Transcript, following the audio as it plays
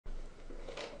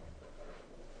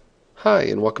Hi,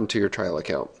 and welcome to your trial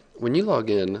account. When you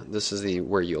log in, this is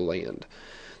where you'll land.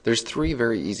 There's three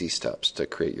very easy steps to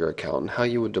create your account and how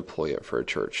you would deploy it for a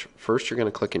church. First, you're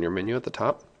going to click in your menu at the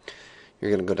top. You're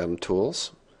going to go down to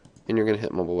Tools, and you're going to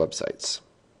hit Mobile Websites.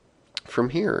 From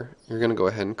here, you're going to go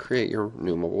ahead and create your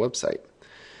new mobile website.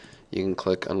 You can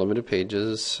click Unlimited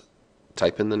Pages,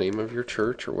 type in the name of your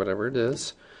church or whatever it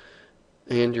is,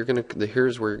 and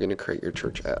here's where you're going to create your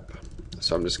church app.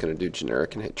 So I'm just going to do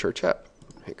generic and hit Church App.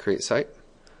 Hit Create Site.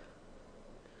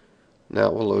 Now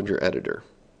it will load your editor.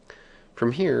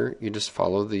 From here, you just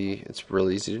follow it's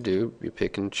really easy to do. You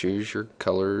pick and choose your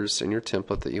colors and your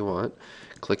template that you want.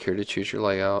 Click here to choose your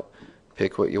layout.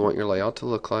 Pick what you want your layout to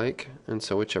look like, and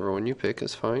so whichever one you pick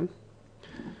is fine.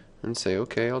 And say,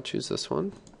 okay, I'll choose this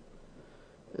one.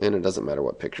 And it doesn't matter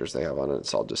what pictures they have on it,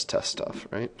 it's all just test stuff,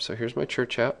 right? So here's my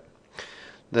church app.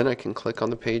 Then I can click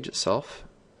on the page itself,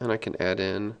 and I can add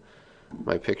in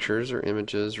my pictures or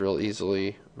images real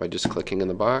easily by just clicking in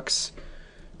the box,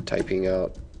 typing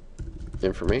out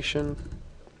information,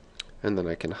 and then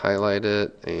I can highlight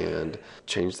it and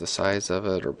change the size of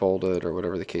it or bold it or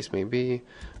whatever the case may be.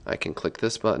 I can click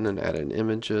this button and add in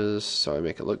images so I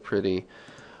make it look pretty.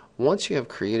 Once you have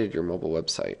created your mobile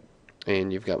website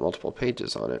and you've got multiple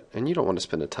pages on it, and you don't want to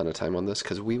spend a ton of time on this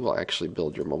because we will actually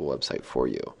build your mobile website for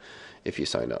you if you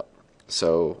sign up.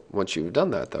 So once you've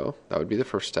done that, though, that would be the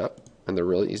first step, and they're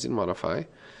really easy to modify.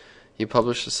 You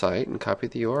publish the site and copy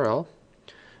the URL,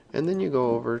 and then you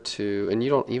go over to, and you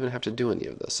don't even have to do any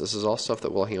of this. This is all stuff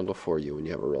that we'll handle for you when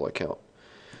you have a real account.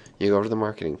 You go over to the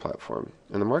marketing platform.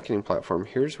 And the marketing platform,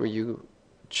 here's where you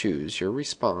choose your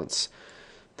response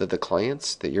that the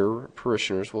clients, that your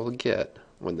parishioners will get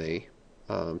when they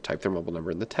type their mobile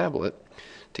number in the tablet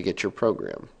to get your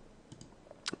program.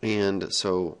 And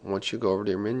so once you go over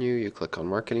to your menu, you click on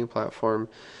Marketing Platform.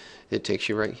 It takes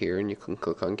you right here, and you can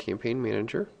click on Campaign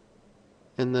Manager,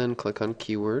 and then click on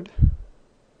Keyword,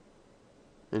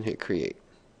 and hit Create.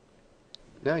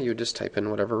 Now you just type in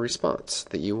whatever response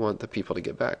that you want the people to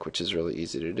get back, which is really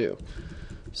easy to do.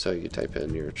 So you type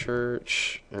in your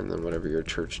church, and then whatever your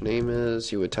church name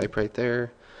is, you would type right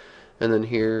there. And then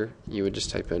here, you would just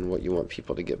type in what you want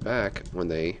people to get back when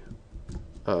they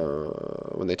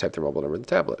type their mobile number in the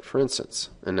tablet, for instance.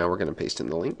 And now we're going to paste in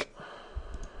the link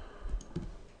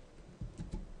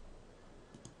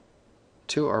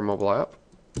to our mobile app,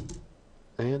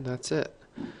 and that's it.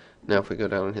 Now if we go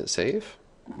down and hit save,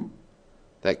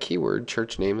 that keyword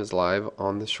church name is live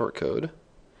on the shortcode,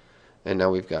 and now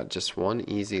we've got just one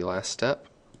easy last step.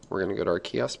 We're going to go to our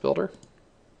kiosk builder,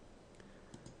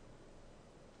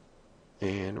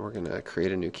 and we're going to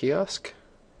create a new kiosk,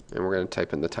 and we're going to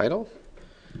type in the title,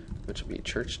 which will be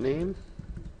church name,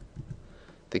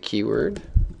 the keyword,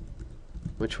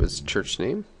 which was church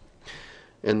name,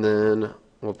 and then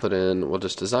we'll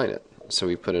just design it. So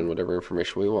we put in whatever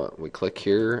information we want. We click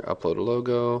here, upload a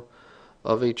logo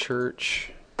of a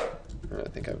church. I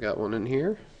think I've got one in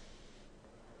here.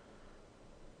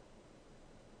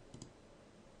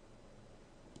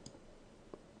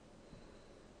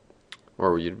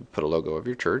 Or you put a logo of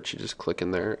your church, you just click in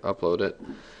there, upload it,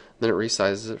 then it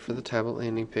resizes it for the tablet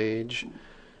landing page.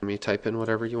 You type in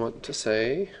whatever you want to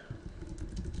say,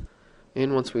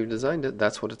 and once we've designed it,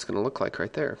 that's what it's going to look like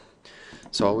right there.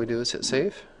 So all we do is hit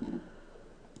save,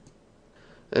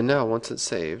 and now once it's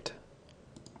saved,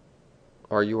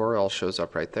 our URL shows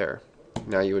up right there.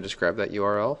 Now you would just grab that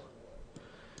URL,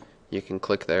 you can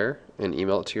click there and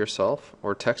email it to yourself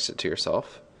or text it to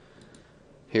yourself.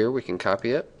 Here we can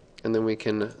copy it, and then we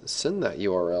can send that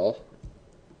URL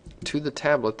to the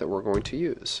tablet that we're going to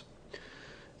use.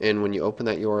 And when you open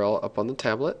that URL up on the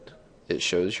tablet, it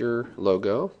shows your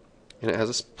logo, and it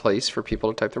has a place for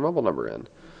people to type their mobile number in.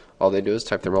 All they do is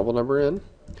type their mobile number in,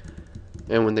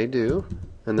 and when they do,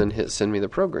 and then hit send me the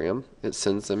program, it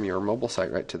sends them your mobile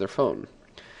site right to their phone.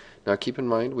 Now keep in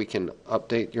mind, we can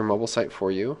update your mobile site for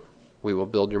you. We will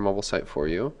build your mobile site for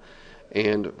you,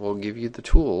 and we'll give you the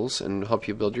tools and help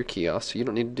you build your kiosk, so you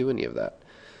don't need to do any of that.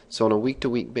 So on a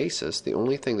week-to-week basis, the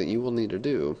only thing that you will need to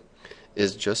do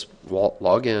is just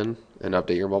log in and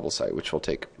update your mobile site, which will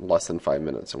take less than 5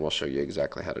 minutes, and we'll show you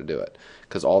exactly how to do it,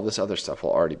 because all this other stuff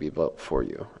will already be built for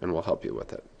you, and we'll help you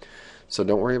with it. So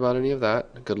don't worry about any of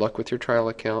that. Good luck with your trial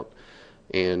account,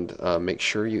 and make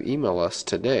sure you email us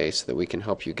today so that we can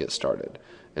help you get started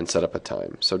and set up a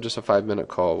time. So just a 5-minute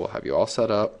call, we'll have you all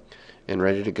set up and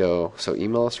ready to go. So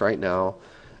email us right now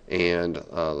and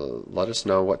let us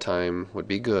know what time would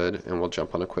be good, and we'll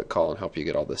jump on a quick call and help you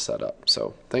get all this set up.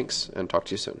 So thanks, and talk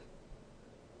to you soon.